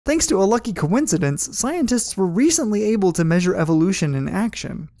Thanks to a lucky coincidence, scientists were recently able to measure evolution in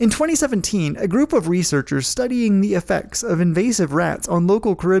action. In 2017, a group of researchers studying the effects of invasive rats on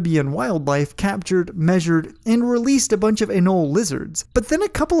local Caribbean wildlife captured, measured, and released a bunch of anole lizards. But then a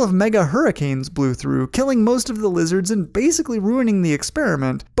couple of mega hurricanes blew through, killing most of the lizards and basically ruining the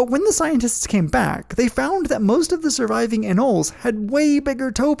experiment. But when the scientists came back, they found that most of the surviving anoles had way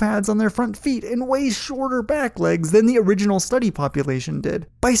bigger toe pads on their front feet and way shorter back legs than the original study population did.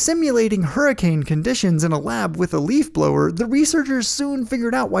 By simulating hurricane conditions in a lab with a leaf blower, the researchers soon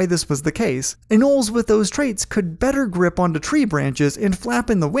figured out why this was the case. Anoles with those traits could better grip onto tree branches and flap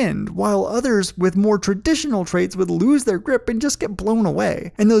in the wind, while others with more traditional traits would lose their grip and just get blown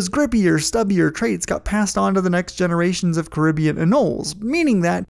away. And those grippier, stubbier traits got passed on to the next generations of Caribbean anoles, meaning that